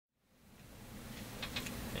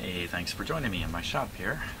Hey, thanks for joining me in my shop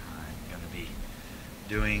here. I'm going to be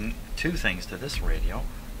doing two things to this radio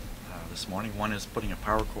this morning. One is putting a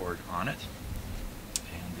power cord on it,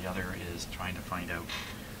 and the other is trying to find out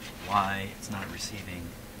why it's not receiving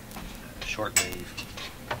shortwave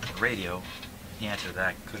radio. The answer to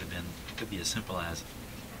that could be as simple as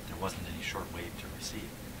there wasn't any shortwave to receive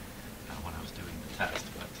when I was doing the test,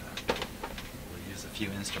 but we'll use a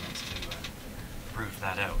few instruments to prove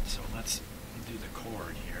that out. So let's do the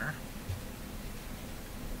cord here.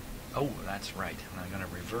 Oh, that's right. I'm going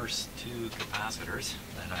to reverse two capacitors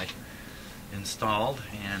that I installed,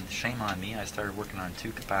 and shame on me, I started working on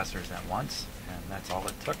two capacitors at once, and that's all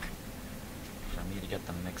it took for me to get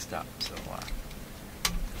them mixed up. So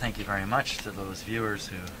thank you very much to those viewers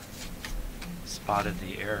who spotted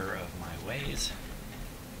the error of my ways.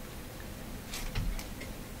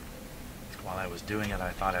 While I was doing it,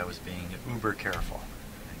 I thought I was being uber careful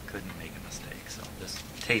and couldn't make a mistake. So this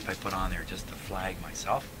tape I put on there just to flag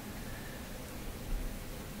myself,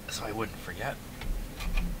 so I wouldn't forget,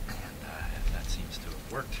 and that seems to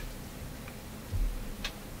have worked.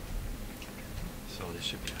 So this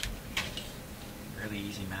should be a really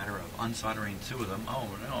easy matter of unsoldering two of them. Oh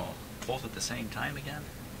no, both at the same time again?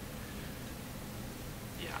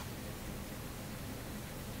 Yeah.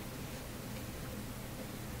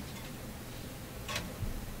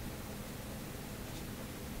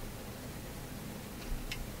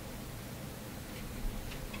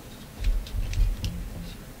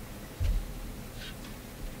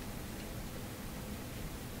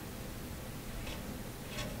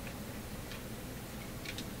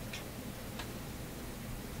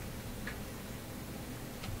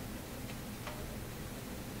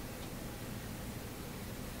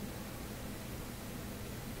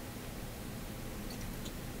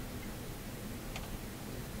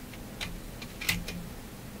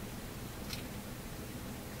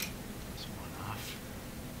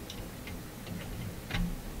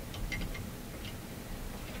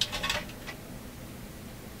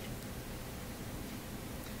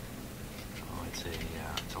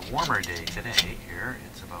 It's a warmer day today here.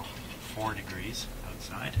 It's about 4 degrees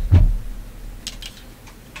outside.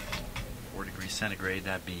 4 degrees centigrade,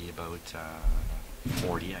 that'd be about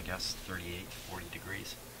 40, I guess, 38, 40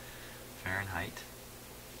 degrees Fahrenheit.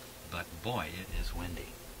 But boy, it is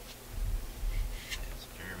windy. It's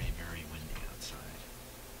very, very windy outside.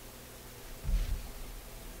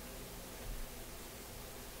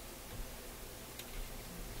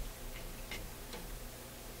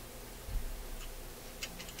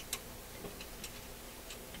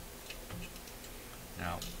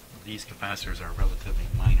 Now, these capacitors are relatively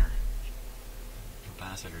minor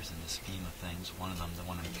capacitors in the scheme of things. One of them, the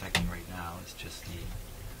one I'm checking right now, is just the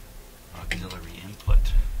auxiliary input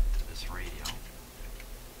to this radio.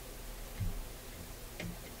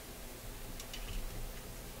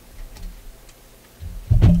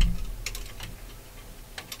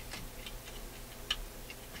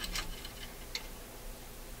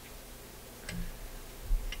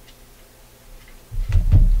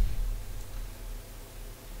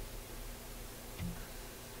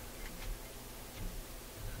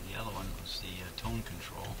 The tone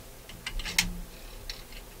control.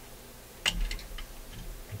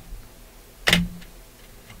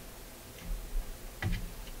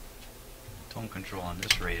 Tone control on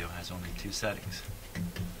this radio has only two settings.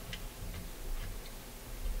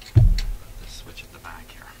 Let's switch at the back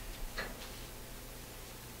here.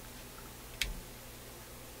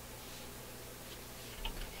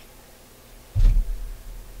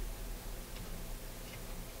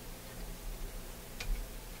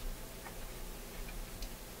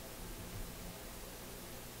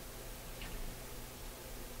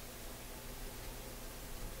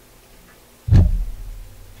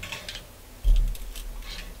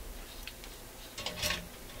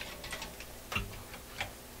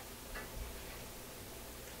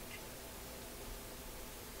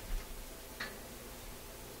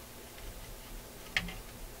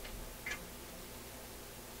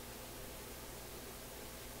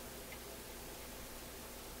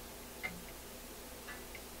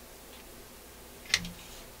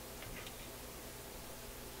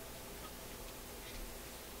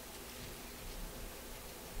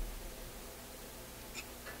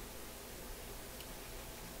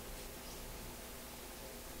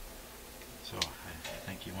 So I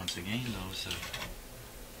thank you once again, those of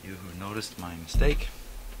you who noticed my mistake.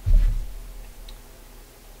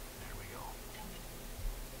 There we go.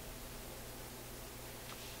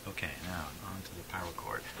 Okay, now on to the power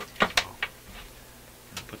cord. So I'm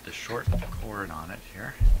going to put the short cord on it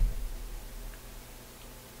here.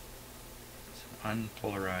 It's an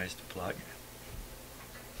unpolarized plug.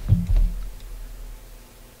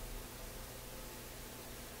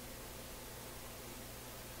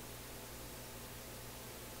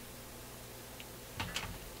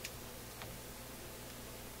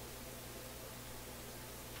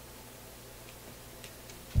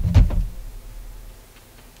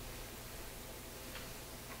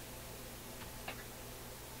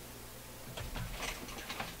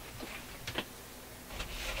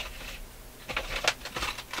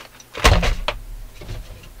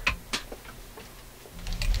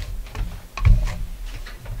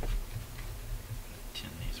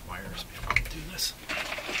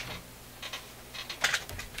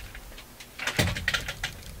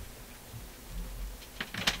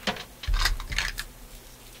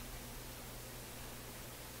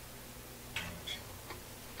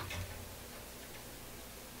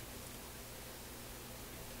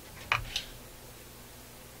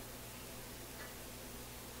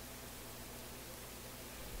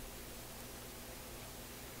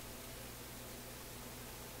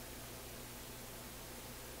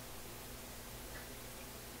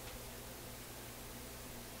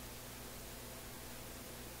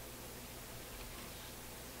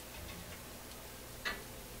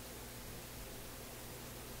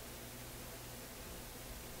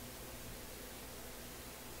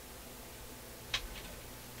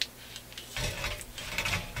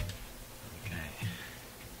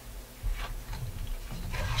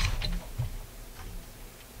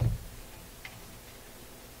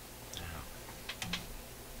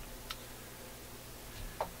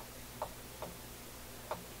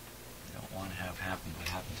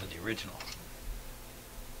 original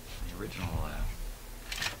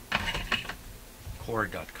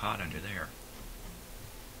cord got caught under there.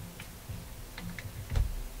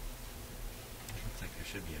 Looks like there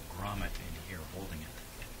should be a grommet in here holding it,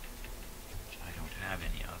 which I don't have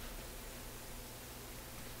any of.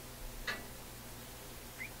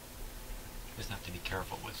 Just have to be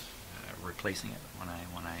careful with replacing it when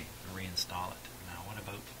I reinstall it. Now, what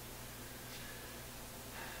about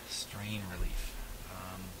strain relief?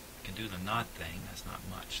 I can do the knot thing. That's not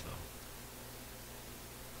much, though.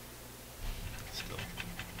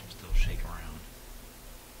 Still shake around.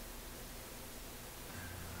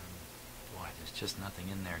 Boy, there's just nothing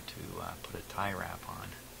in there to put a tie wrap on.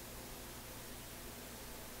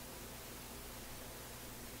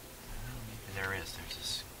 Well, maybe there is. There's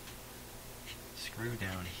a screw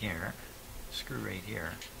down here. Screw right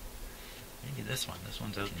here. Maybe this one. This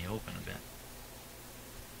one's out in the open a bit.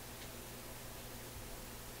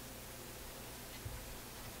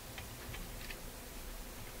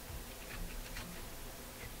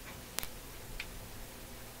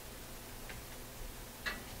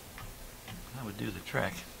 That would do the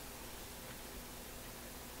trick.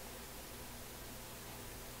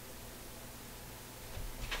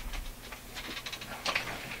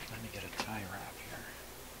 Let me get a tie wrap here.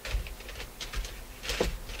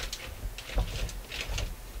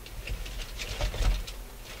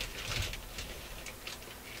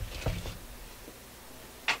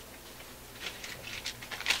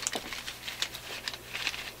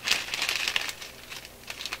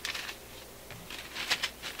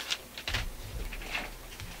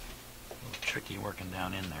 Tricky working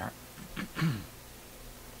down in there.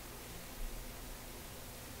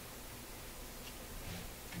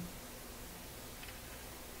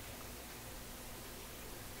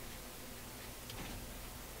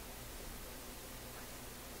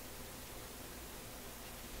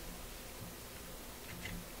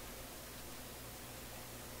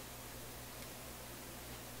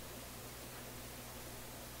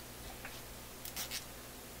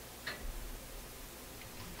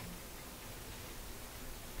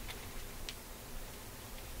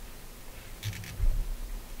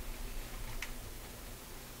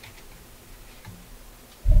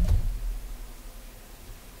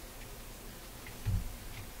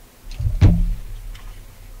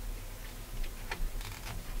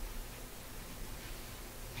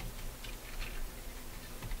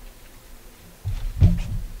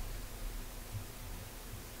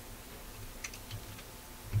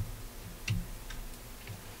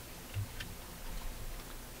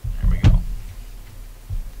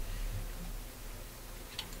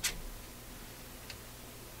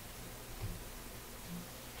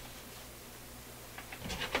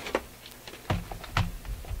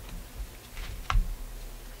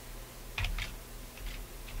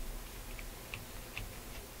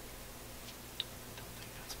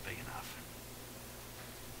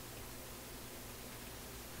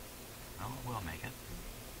 We'll make it.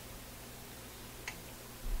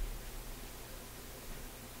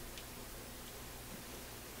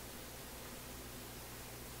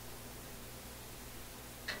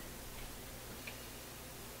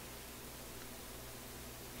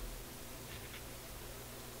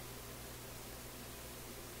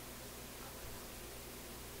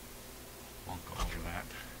 Won't go over that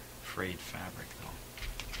frayed fabric though.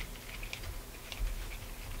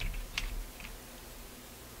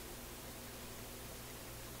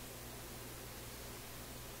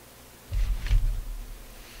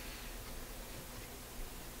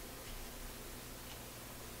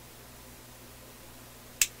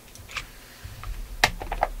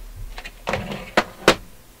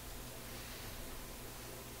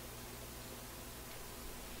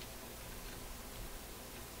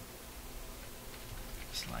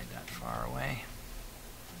 Slide that far away.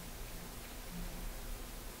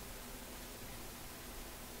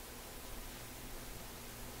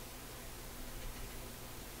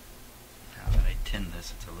 Now that I tin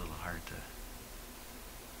this, it's a little hard to,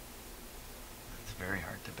 it's very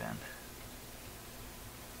hard to bend.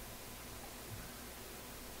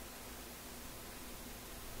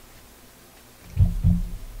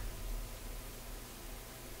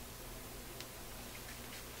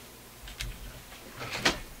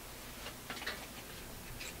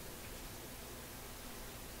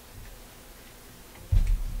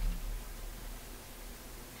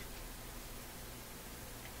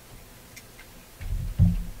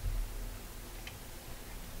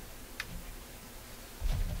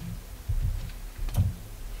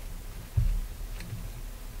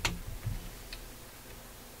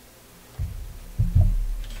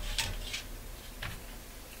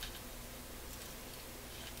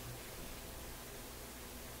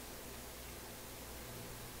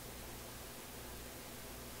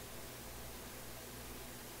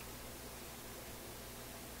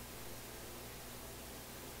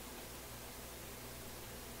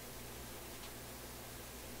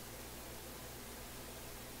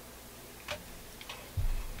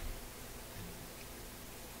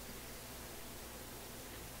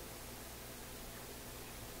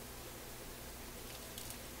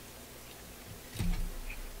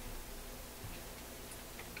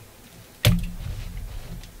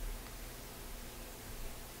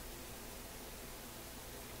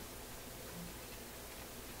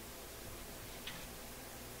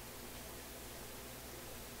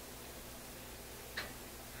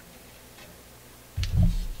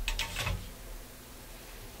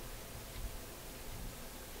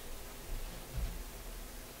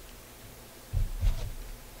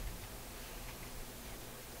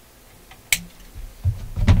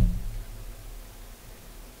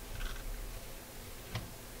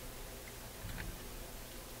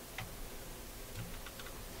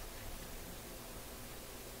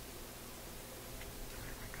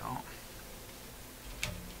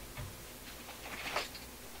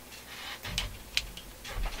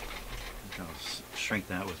 I'll shrink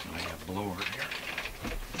that with my blower here.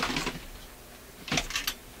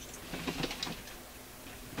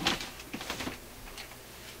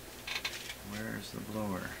 Where's the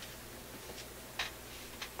blower?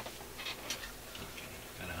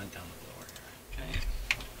 Gotta hunt down the blower here. Okay.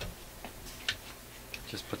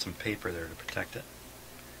 Just put some paper there to protect it.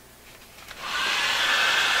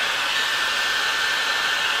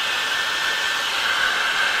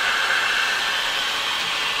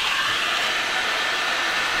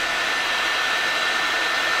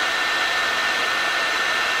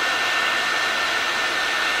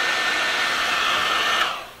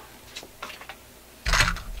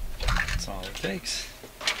 That's all it takes.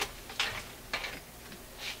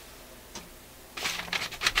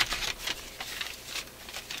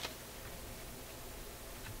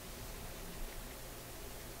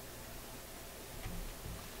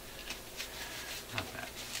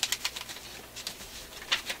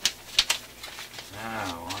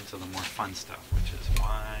 Now, on to the more fun stuff, which is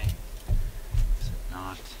why is it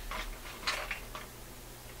not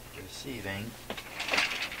receiving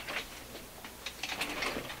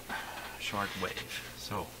short wave.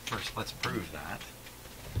 So, first let's prove that.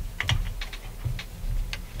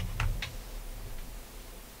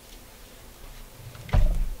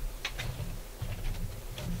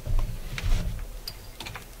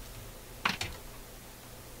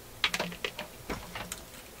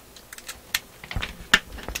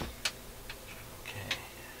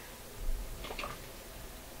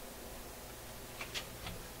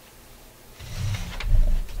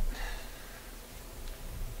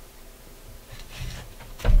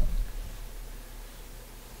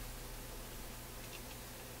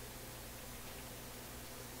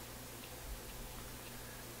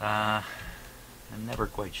 I'm never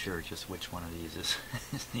quite sure just which one of these is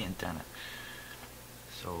the antenna.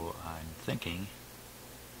 So I'm thinking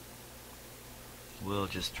we'll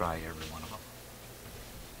just try every one of them.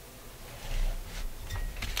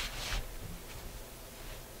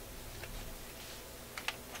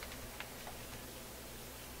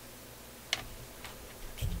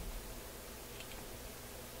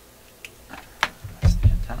 That's the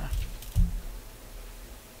antenna.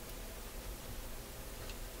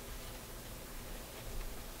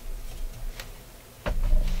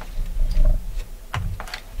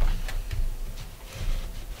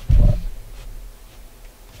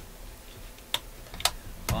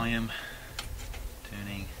 Volume,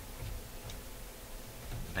 tuning,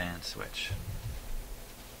 band switch.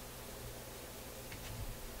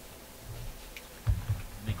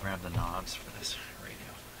 Let me grab the knobs for this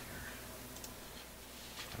radio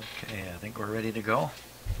here. Okay, I think we're ready to go.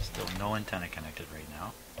 Still no antenna connected right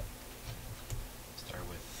now. Start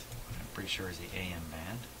with what I'm pretty sure is the AM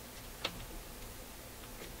band.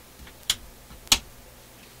 So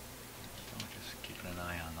just keeping an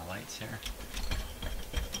eye on the lights here.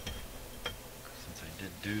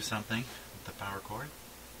 Did do something with the power cord.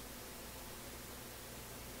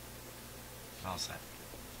 All set.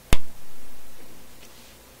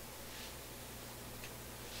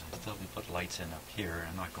 I still haven't put lights in up here.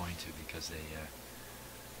 I'm not going to because they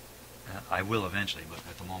I will eventually, but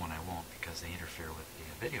at the moment I won't because they interfere with the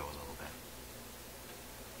video a little bit.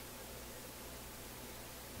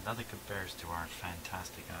 Nothing compares to our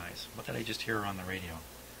fantastic eyes. What did I just hear on the radio?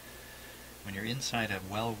 When you're inside a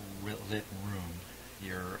well-lit room,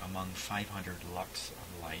 you're among 500 lux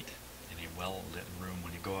of light in a well-lit room.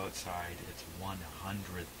 When you go outside, it's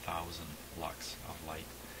 100,000 lux of light.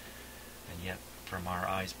 And yet, from our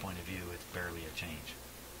eyes' point of view, it's barely a change.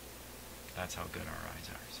 That's how good our eyes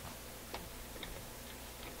are. So.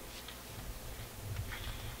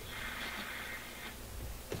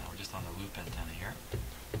 Now we're just on the loop antenna here.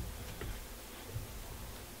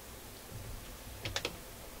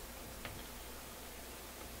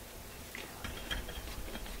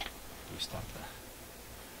 Boost up the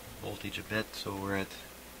voltage a bit, so we're at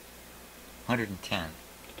 110.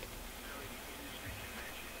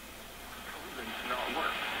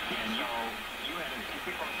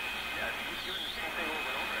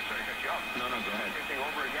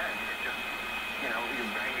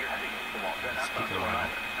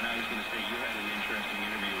 And I was going to say, you had an interesting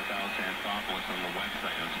interview with Al Santhopoulos on the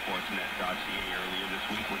website on sportsnet.ca earlier this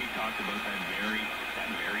week where he talked about that very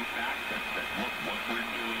fact that what we're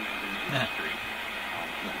doing as an industry,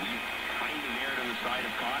 we kind of erred on the side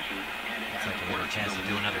of caution, and it looks like I get a chance to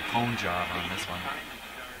do another cone job on this one.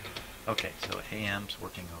 Okay, so AM's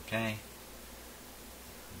working okay.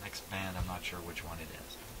 Next band, I'm not sure which one it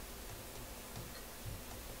is.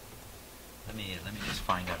 Let me just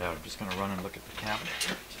find that out. I'm just going to run and look at the cabinet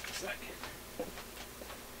here. Just a sec.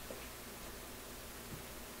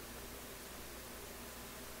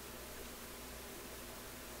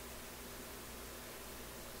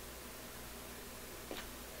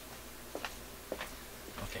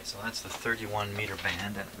 So that's the 31 meter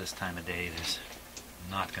band, and at this time of day there's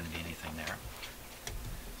not going to be anything there.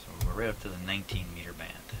 So we're right up to the 19 meter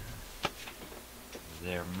band.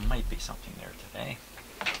 There might be something there today,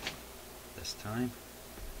 this time.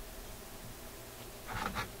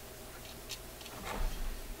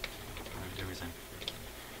 I'm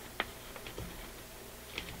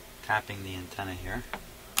tapping the antenna here.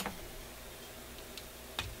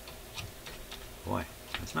 Boy,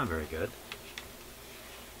 that's not very good.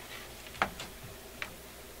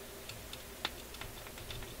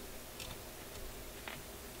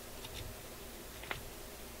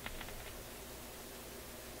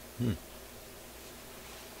 It's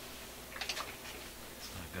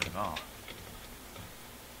not good at all.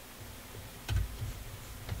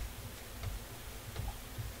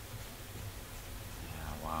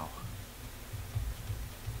 Yeah, wow.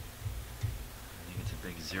 I think it's a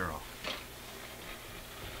big 0.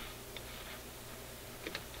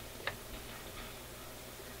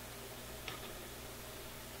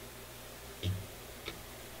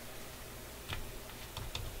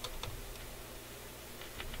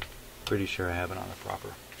 Pretty sure I have it on the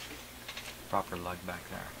proper lug back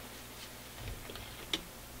there.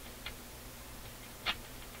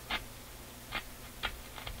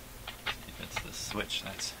 See if it's the switch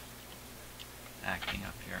that's acting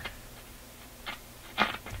up here.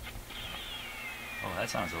 Oh, that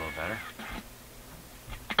sounds a little better.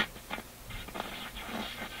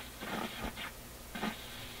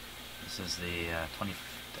 This is the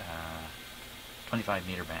 25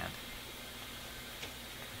 meter band.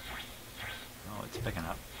 Oh, it's picking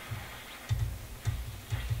up.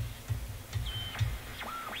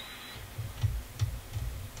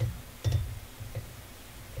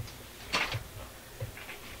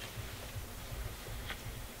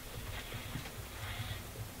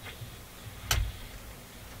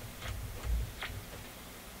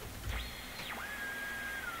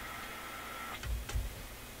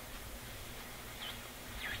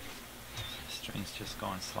 The string's just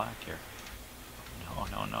going slack here. No,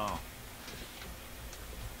 no, no.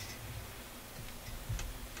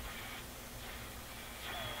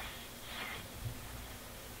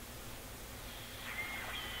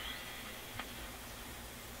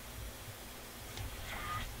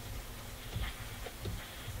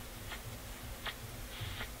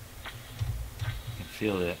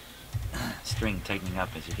 Feel the string tightening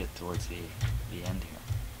up as you get towards the end here.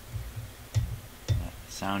 And that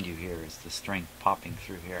sound you hear is the string popping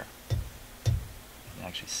through here. You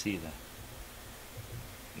actually see the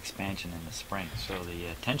expansion in the spring. So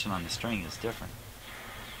the tension on the string is different.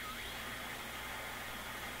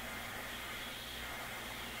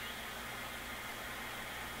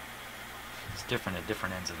 It's different at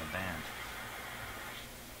different ends of the band.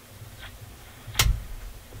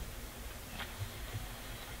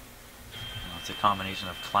 It's a combination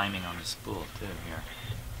of climbing on the spool too here.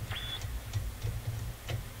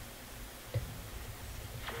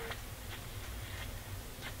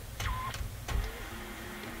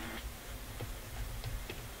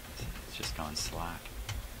 It's just gone slack.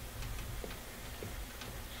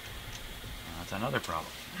 That's another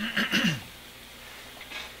problem.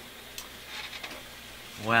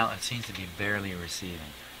 Well, it seems to be barely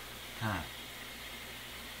receiving. Huh.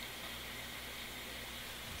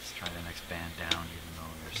 Try the next band down, even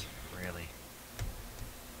though there's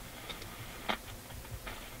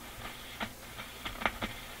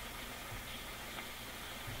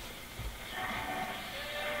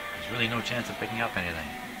really no chance of picking up anything.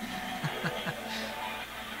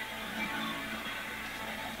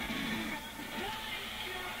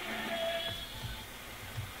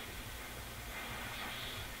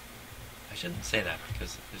 I shouldn't say that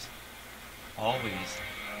because there's always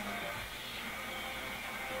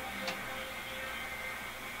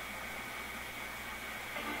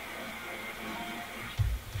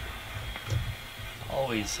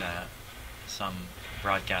some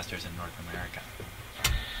broadcasters in North America,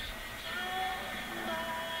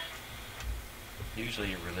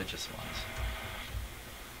 usually religious ones.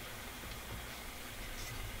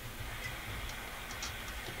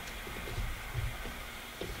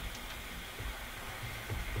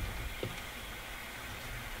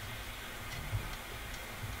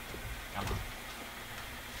 Come on.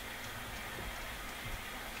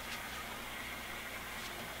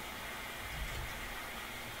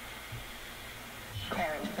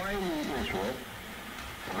 Israel,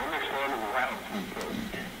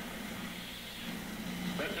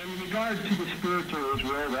 but in regard to the spiritual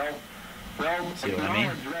Israel, well, see what I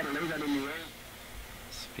mean?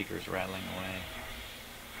 Speakers rattling away.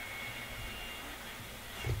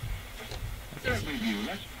 Okay.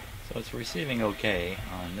 So it's receiving okay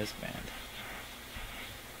on this band.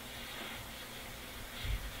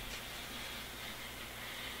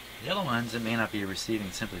 The other ones, it may not be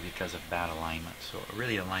receiving simply because of bad alignment. So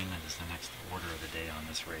really alignment is the next order of the day on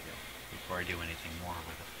this radio before I do anything more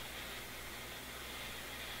with it.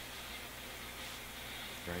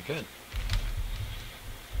 Very good.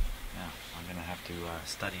 Now, I'm going to have to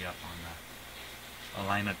study up on the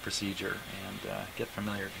alignment procedure and get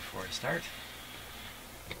familiar before I start.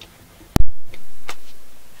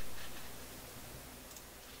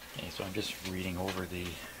 Okay, so I'm just reading over the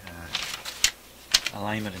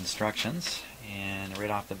alignment instructions, and right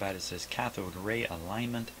off the bat it says cathode ray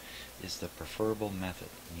alignment is the preferable method,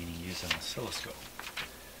 meaning use an oscilloscope.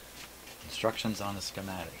 Instructions on the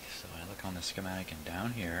schematic. So I look on the schematic, and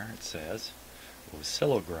down here it says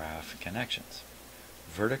oscillograph connections.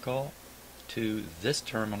 Vertical to this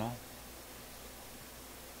terminal,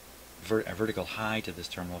 a vertical high to this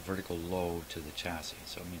terminal, vertical low to the chassis.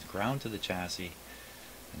 So it means ground to the chassis,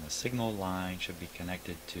 and the signal line should be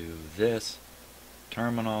connected to this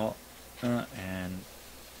terminal, and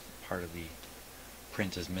part of the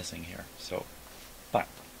print is missing here. So, but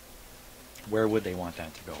where would they want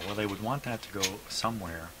that to go? Well, they would want that to go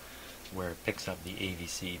somewhere where it picks up the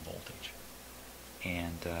AVC voltage.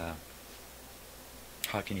 And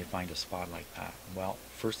how can you find a spot like that? Well,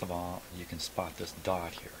 first of all, you can spot this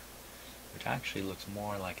dot here, which actually looks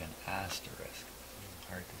more like an asterisk.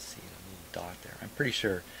 Hard to see the little dot there. I'm pretty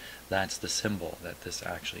sure that's the symbol that this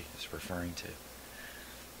actually is referring to.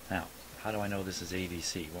 Now, how do I know this is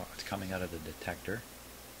AVC? Well, it's coming out of the detector.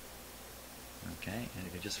 Okay, and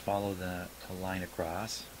if you just follow the line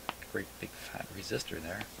across, great big fat resistor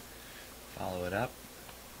there, follow it up,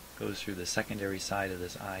 goes through the secondary side of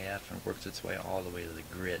this IF and works its way all the way to the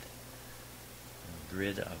grid. And the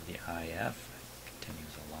grid of the IF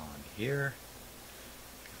continues along here,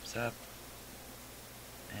 comes up,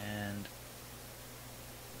 and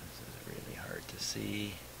this is really hard to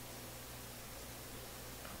see,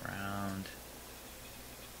 around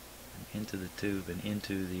and into the tube and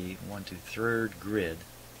into the 1/2/3 grid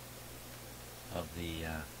of the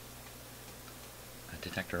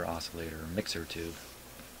detector oscillator mixer tube.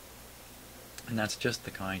 And that's just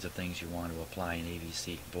the kinds of things you want to apply an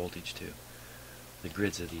AVC voltage to, the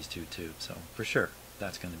grids of these two tubes. So for sure,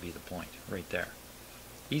 that's going to be the point right there.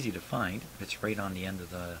 Easy to find. It's right on the end of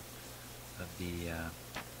the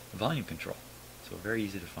volume control. So very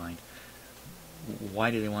easy to find. Why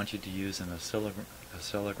do they want you to use an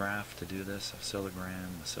oscillograph to do this?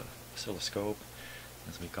 Oscilloscope,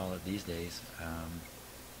 as we call it these days.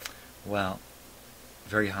 Well,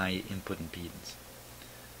 very high input impedance.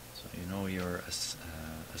 So you know your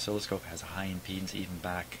oscilloscope has a high impedance even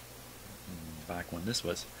back when this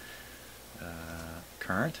was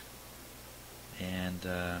current. And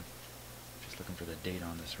just looking for the date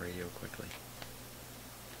on this radio quickly.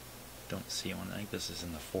 Don't see one. I think this is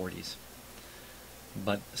in the 40s.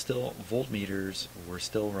 But still, voltmeters were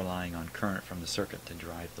still relying on current from the circuit to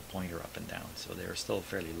drive the pointer up and down, so they are still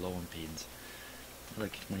fairly low impedance.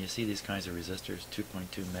 Like when you see these kinds of resistors,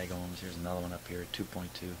 2.2 megohms, here's another one up here,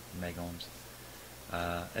 2.2 megohms,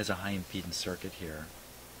 as a high impedance circuit here.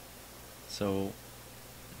 So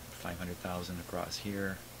 500,000 across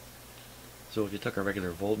here. So if you took a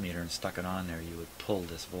regular voltmeter and stuck it on there, you would pull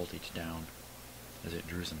this voltage down as it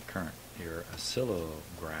drew some current. Your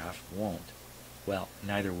oscillograph won't. Well,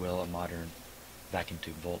 neither will a modern vacuum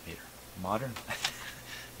tube voltmeter. Modern?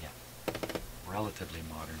 Yeah, relatively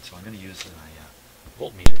modern. So I'm going to use a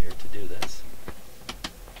voltmeter here to do this.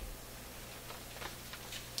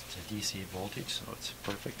 It's a DC voltage, so it's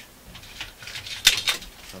perfect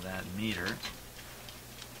for that meter.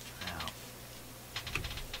 Now,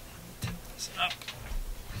 tip this up.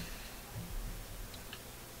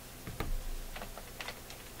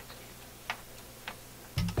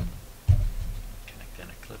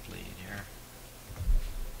 Clip lead here.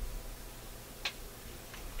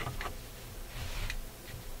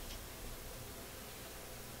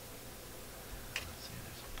 Let's see,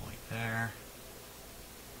 there's a point there.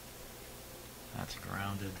 That's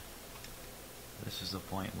grounded. This is the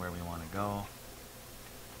point where we want to go.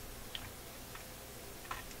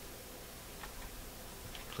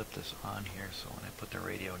 Clip this on here so when I put the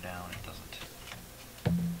radio down it doesn't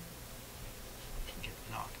get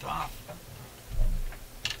knocked off.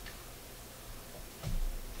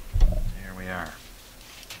 Here we are.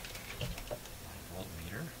 My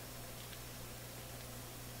voltmeter.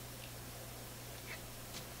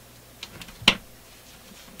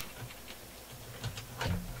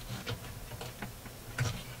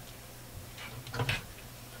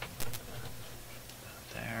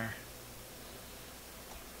 There.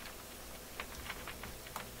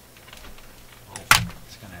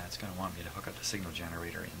 going to want me to hook up the signal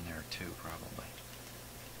generator in there too, probably.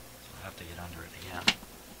 So I'll have to get under it again.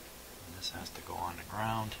 And this has to go on the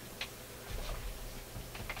ground.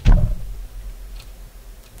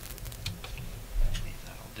 Maybe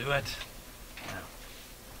that'll do it. Now,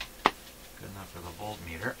 good enough for the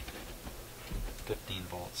voltmeter. 15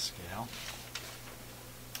 volt scale.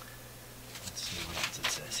 Let's see what else it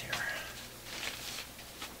says here.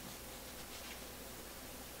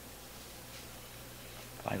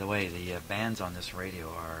 By the way, the bands on this radio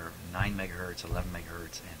are 9 megahertz, 11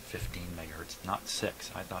 megahertz, and 15 megahertz, not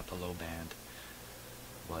 6. I thought the low band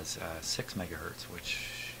was 6 megahertz, which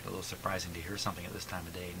is a little surprising to hear something at this time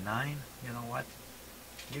of day. 9, you know what?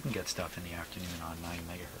 You can get stuff in the afternoon on 9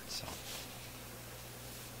 megahertz. So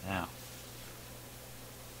now,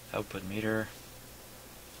 output meter.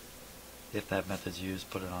 If that method's used,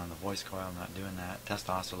 put it on the voice coil. I'm not doing that. Test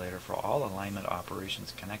oscillator. For all alignment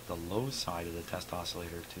operations, connect the low side of the test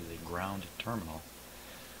oscillator to the ground terminal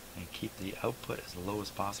and keep the output as low as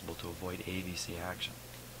possible to avoid AVC action.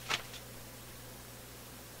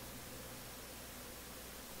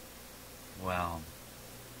 Well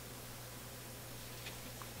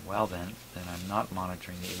then I'm not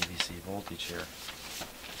monitoring the AVC voltage here.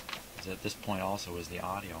 Because at this point also is the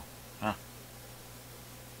audio. Huh.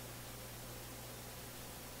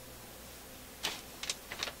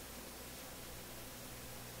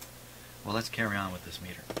 Well, let's carry on with this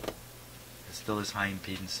meter. It still is high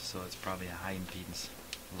impedance, so it's probably a high impedance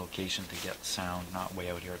location to get sound, not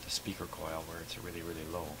way out here at the speaker coil where it's really, really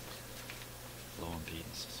low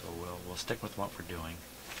impedance. So we'll stick with what we're doing.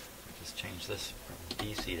 We'll just change this from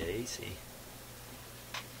DC to AC.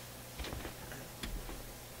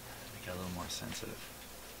 Make it a little more sensitive.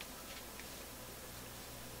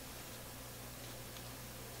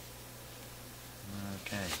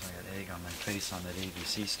 Okay, so I got egg on my face on that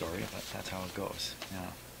ABC story, but that's how it goes.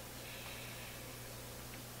 Now,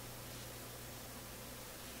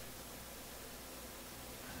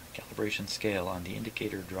 calibration scale on the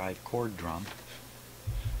indicator drive cord drum.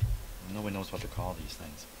 Nobody knows what to call these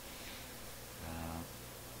things.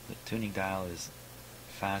 The tuning dial is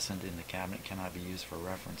fastened in the cabinet, cannot be used for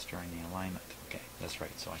reference during the alignment. Okay, that's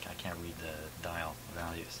right, so I can't read the dial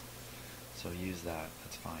values. So use that,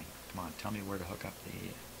 that's fine. Come on, tell me where to hook up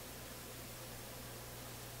the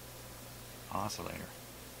oscillator.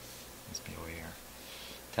 Must be over here.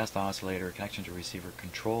 Test oscillator, connection to receiver,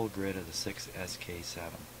 control grid of the 6SK7.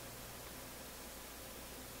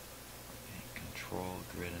 Okay, control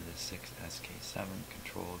grid of the 6SK7,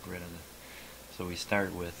 control grid of the... So we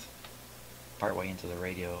start with partway into the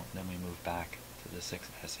radio, then we move back to the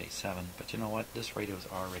 6SA7. But you know what? This radio is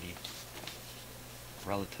already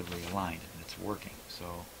relatively aligned and it's working,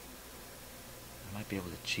 so I might be able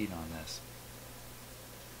to cheat on this.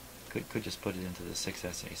 Could just put it into the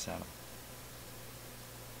 6SA7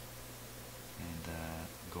 and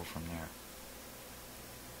go from there.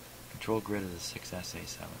 Control grid of the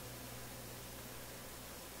 6SA7.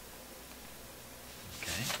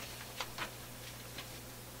 Okay.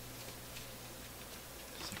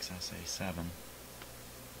 6SA7.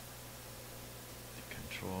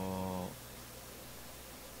 Control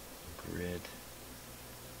grid,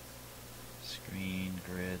 screen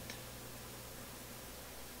grid.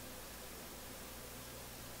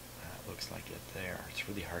 That looks like it there. It's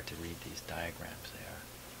really hard to read these diagrams. They are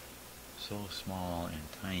so small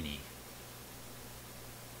and tiny.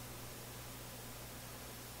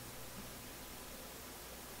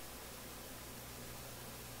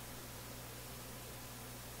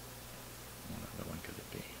 What other one could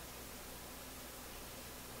it be?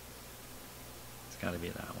 It's got to be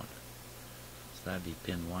that one. So that'd be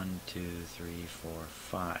pin 1, 2, 3, 4,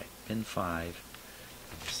 5. Pin 5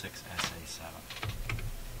 of the 6SA7.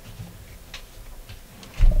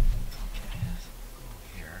 Okay, so we'll go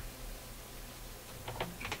here.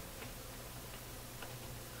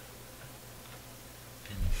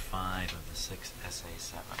 Pin 5 of the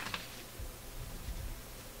 6SA7.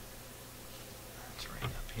 That's right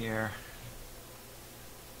up here.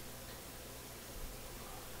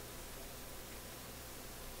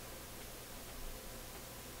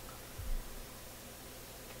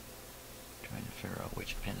 Trying to figure out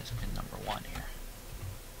which pin is pin number 1 here.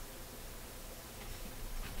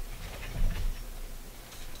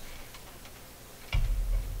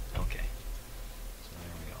 Okay, so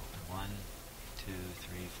there we go. 1, 2,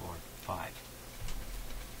 3, 4, 5.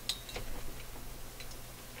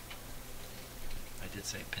 I did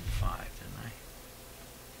say pin 5, didn't I?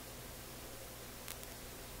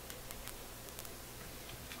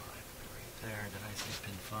 Pin 5, right there. Did I say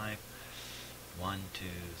pin 5? 1, 2,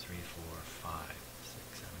 3, 4, 5,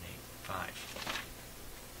 6, 7, 8, 5.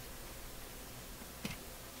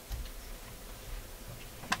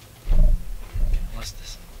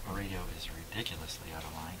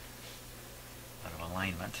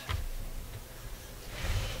 alignment,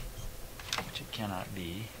 which it cannot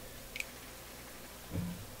be.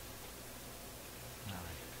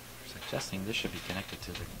 Suggesting this should be connected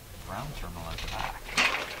to the ground terminal at the back.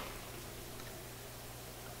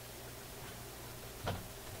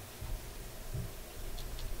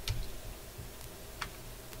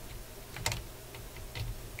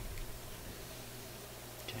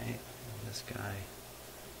 Okay, this guy.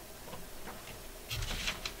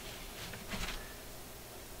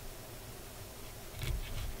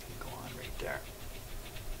 Go on right there.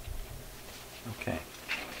 Okay,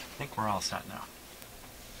 I think we're all set now.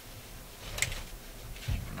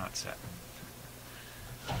 Not set.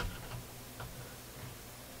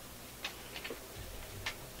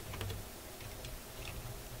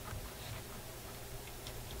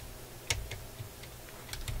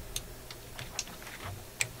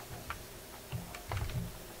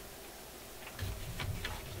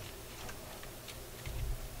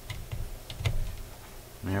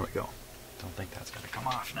 There we go. Don't think that's going to come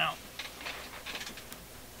off now.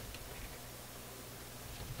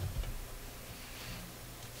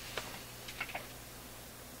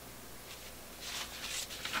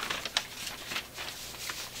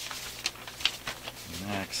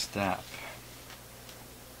 Next step.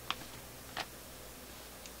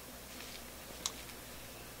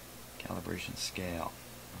 Calibration scale.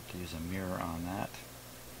 I have to use a mirror on that.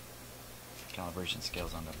 Calibration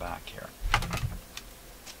scale's on the back here.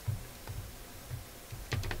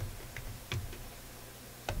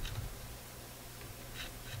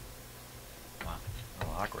 Wow, a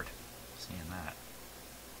little awkward seeing that.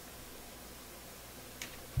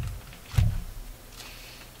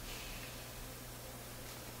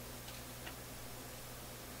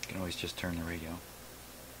 You can always just turn the radio.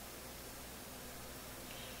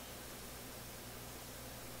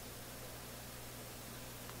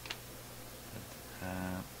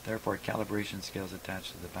 Therefore, calibration scales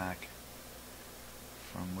attached to the back,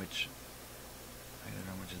 from which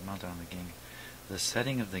is mounted on the gain. The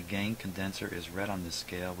setting of the gain condenser is read on the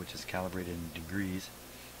scale, which is calibrated in degrees.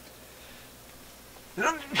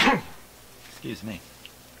 Excuse me.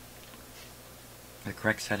 The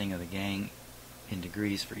correct setting of the gain in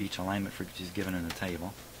degrees for each alignment frequency is given in the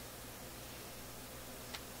table.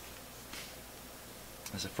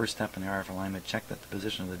 As a first step in the RF alignment, check the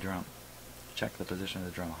position of the drum.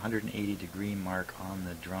 180 degree mark on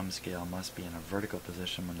the drum scale must be in a vertical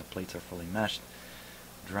position when the plates are fully meshed.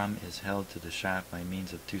 Drum is held to the shaft by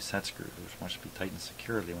means of 2 set screws, which must be tightened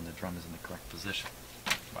securely when the drum is in the correct position.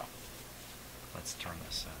 Well, let's turn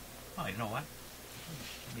this. Oh, you know what?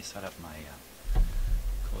 Let me set up my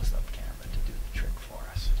close-up camera to do the trick for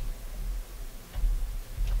us.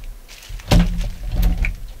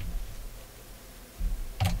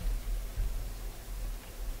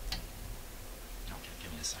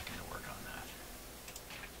 A second to work on that.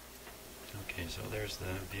 Okay, so there's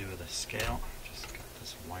the view of the scale. Just got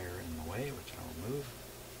this wire in the way, which I'll move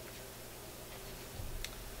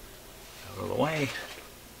out of the way.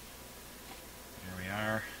 Here we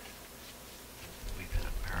are. We've got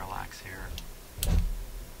a parallax here.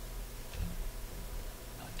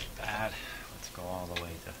 Not too bad. Let's go all the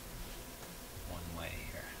way to one way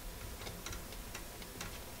here.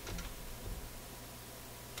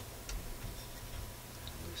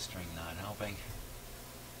 String not helping.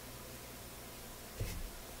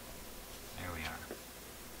 There we are.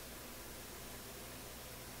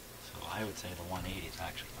 So I would say the 180 is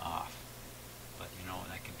actually off, but you know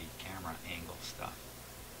that can be camera angle stuff.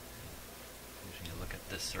 Usually you look at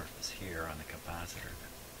this surface here on the capacitor.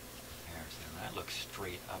 So that looks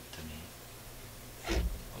straight up to me.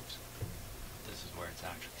 Oops. This is where it's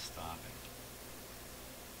actually stopping.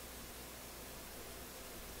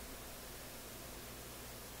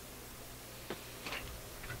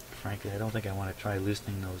 Frankly, I don't think I want to try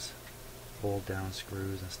loosening those hold down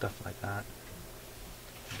screws and stuff like that.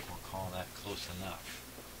 I think we'll call that close enough.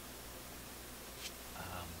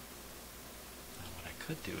 Now what I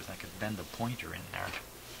could do is I could bend the pointer in there.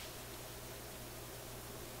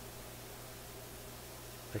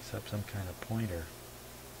 Fix up some kind of pointer.